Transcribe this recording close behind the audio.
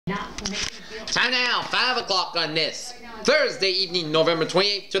Time now, 5 o'clock on this Thursday evening, November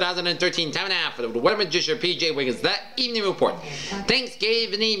 28th, 2013. Time now for the Weather Magician PJ Wiggins, that evening report.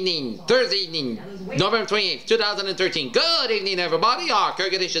 Thanksgiving evening, Thursday evening, November 28th, 2013. Good evening, everybody. Our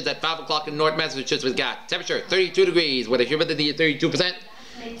current conditions at 5 o'clock in North Massachusetts. We've got temperature 32 degrees with a humidity of 32%.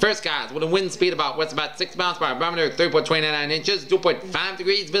 First skies with a wind speed about 6 miles per hour. Barometer 3.29 inches, 2.5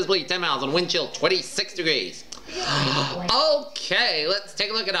 degrees, visibility 10 miles, and wind chill 26 degrees. Okay, let's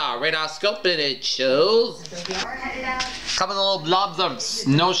take a look at our radar scope, and it shows a couple of little blobs of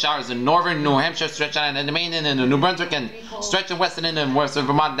snow showers in northern New Hampshire, stretching out into Maine and into New Brunswick, and stretching western and western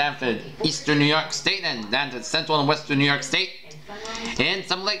Vermont down to eastern New York State and down to central and western New York State. And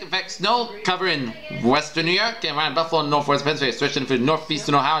some lake effect snow covering western New York and around Buffalo and northwest Pennsylvania, stretching through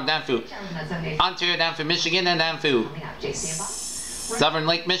northeastern Ohio, down through Ontario, down through Michigan, and down through southern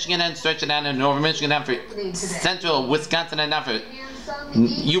Lake Michigan, and stretching down to northern Michigan, down through central Wisconsin, and down through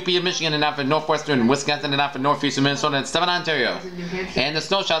UP of Michigan, and down for northwestern Wisconsin, and down for northeastern Minnesota, and southern Ontario. And the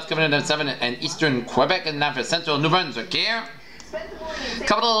snow showers covering in southern and eastern Quebec, and down for central New Brunswick here.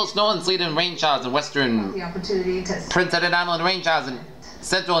 Couple of little snow and sleet and rain showers in western Prince Edward Island, rain showers in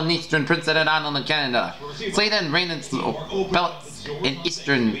central and eastern Prince Edward Island in Canada. Sleet and rain and snow pellets in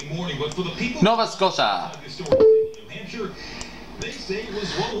eastern Nova Scotia.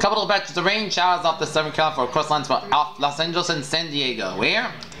 Couple of batches of rain showers off the Southern California coastlines off Los Angeles and San Diego.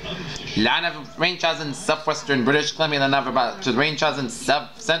 Where? Line of rain showers in southwestern British Columbia, and another batch of rain showers in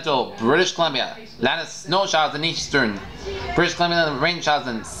south-central British Columbia. Line of snow showers in eastern British Columbia, and rain showers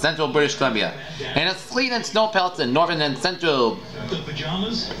in central British Columbia. And a sleet and snow pellets in northern and central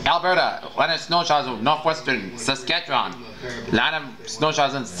Alberta. Line of snow showers in northwestern Saskatchewan. Line of snow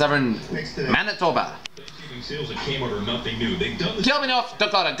showers in southern Manitoba. Kilby, North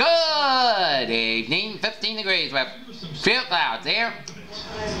Dakota. Good evening. 15 degrees with few clouds here.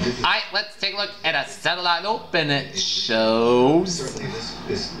 Alright, let's take a look at a satellite loop, and it shows.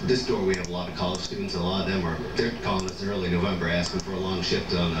 This door, we have a lot of college students. A lot of them they're calling us in early November asking for a long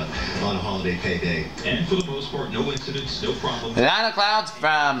shift on a holiday payday. And for the most part, no incidents, no problem. A lot of clouds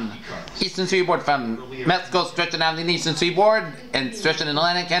from eastern seaboard, from Mexico, stretching down the eastern seaboard, and stretching in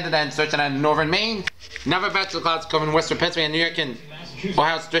Atlantic Canada, and stretching down northern Maine. Another batch of clouds covering western Pennsylvania, New York, and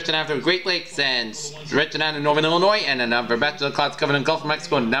Ohio, stretching down through the Great Lakes and stretching down to northern Illinois, and another batch of clouds covering the Gulf of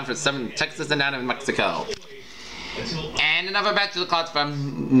Mexico and down from southern Texas and down in Mexico. And another batch of clouds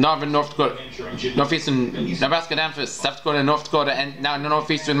from northern North Dakota, northeastern Nebraska, down through South Dakota and North Dakota, and down to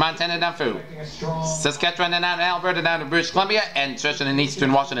northeastern Montana, down through Saskatchewan, and down to Alberta, down to British Columbia, and stretching in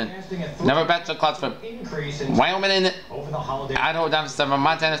eastern Washington. Another batch of clouds from Wyoming and Idaho, down to southern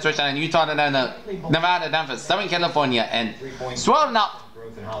Montana, stretching in Utah, and down to Nevada, down to southern California, and swirling up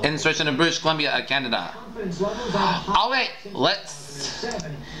and stretching in British Columbia, Canada. Alright, let's.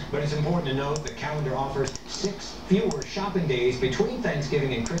 But it's important to note the calendar offers 6 fewer shopping days between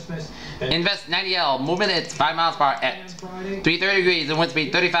Thanksgiving and Christmas. Invest 90L, movement it's 5 miles per hour at 330 degrees and wind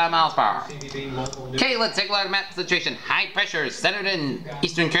speed 35 miles per hour. Okay, let's take a look at the map situation. High pressure centered in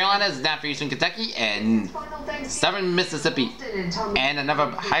eastern Carolinas, down for eastern Kentucky and southern Mississippi. And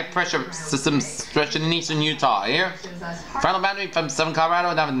another high pressure system stretching in eastern Utah here. Final boundary from southern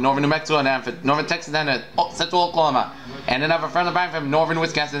Colorado down to northern New Mexico, and down for northern Texas, down to central Oklahoma. And another frontal boundary from northern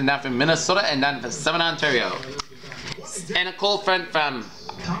Wisconsin down from Minnesota and down to southern Ontario. And a cold front from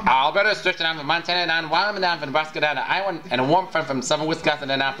Alberta stretching down from Montana down to Wyoming, down from Nebraska down to Iowa, and a warm front from southern Wisconsin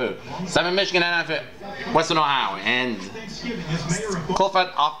down to southern Michigan down to western Ohio. And cold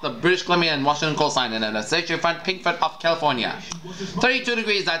front off the British Columbia and Washington coastline, and then a stationary front, pink front off California. 32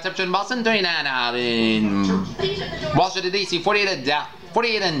 degrees temperature in Boston, 39 out in Washington DC,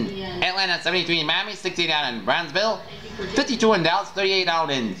 48 in Atlanta, 73 in Miami, 68 out in Brownsville, 52 in Dallas, 38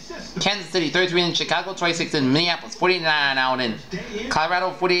 out in Kansas City, 33 in Chicago, 26 in Minneapolis, 49 out in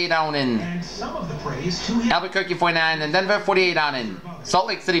Colorado, 48 out in Albuquerque, 49 in Denver, 48 out in Salt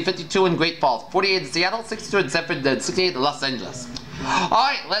Lake City, 52 in Great Falls, 48 in Seattle, 62 in Sanford, 68 in Los Angeles.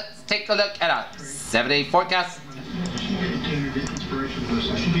 Alright, let's take a look at our 7-day forecast.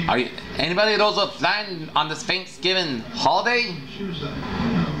 Anybody of those are flying on this Thanksgiving holiday?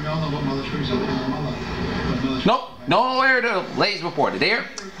 Nope, nowhere to delays reported here.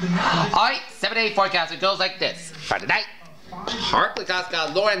 Alright, 7-day forecast. It goes like this. Friday night, partly clouds,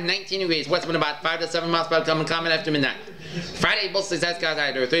 got lower at 19 degrees. West wind about 5 to 7 miles per hour, coming common after midnight. Friday, mostly south skies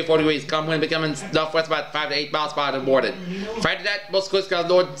higher, 3-4 degrees. Calm wind becoming northwest about 5 to 8 miles per hour boarded. Friday night, most coast skies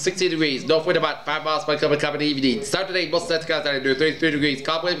lower 60 degrees. North wind about 5 miles per hour coming evening. Saturday, most south skies higher, 33 degrees.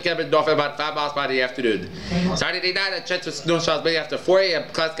 Calm wind becoming north about 5 miles per hour in the afternoon. Saturday night, a chance for snow showers maybe after 4 a.m.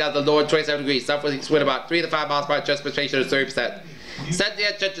 Cloud skies lower 27 degrees. Southwest wind about 3 to 5 miles per hour. Chance precipitation is 30%. Saturday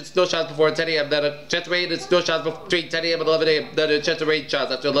at church, it's no shots before 10 a.m. Then a church rain, it's no shots between 10 a.m. and 11 a.m. Then a church rain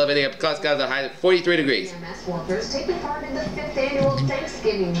shots after 11 a.m. Class skies are high at 43 degrees. MS workers taking part in the 5th annual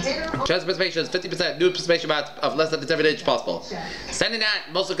Thanksgiving dinner. Chance participation is 50%. New participation amount of less than 10 inch possible. Sunday night,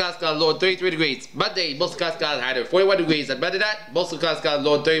 most of the class skies low 33 degrees. Monday, most of the class skies high at 41 degrees. And Monday night, most of the class skies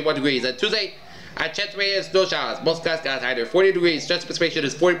low 31 degrees. And Tuesday, at chance rain is no showers. Most of the class skies high at 40 degrees. Chance participation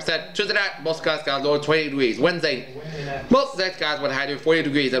is 40%. Tuesday night, most of the class skies low 20 degrees. Wednesday, most of the skies went high at 40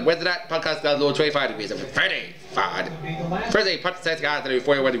 degrees. And Wednesday night, podcast skies low 25 degrees. And Thursday, podcast skies at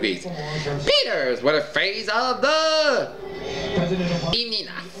 41 degrees. Peters, what a phase of the evening.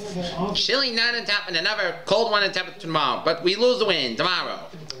 Chilly night and top and another cold one in temperature tomorrow. But we lose the win tomorrow.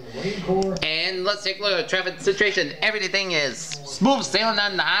 And let's take a look at the traffic situation. Everything is smooth sailing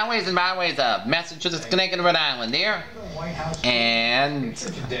on the highways and byways of Massachusetts, Connecticut, and Rhode Island there. And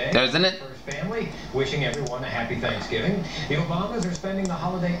there's in it. Family, wishing everyone a happy Thanksgiving. The Obamas are spending the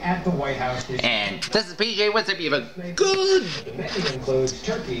holiday at the White House. And this is PJ Winston. You have a good The menu includes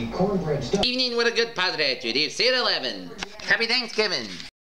turkey, cornbread stuffing. evening with a good positive attitude. See you at 11. Happy Thanksgiving.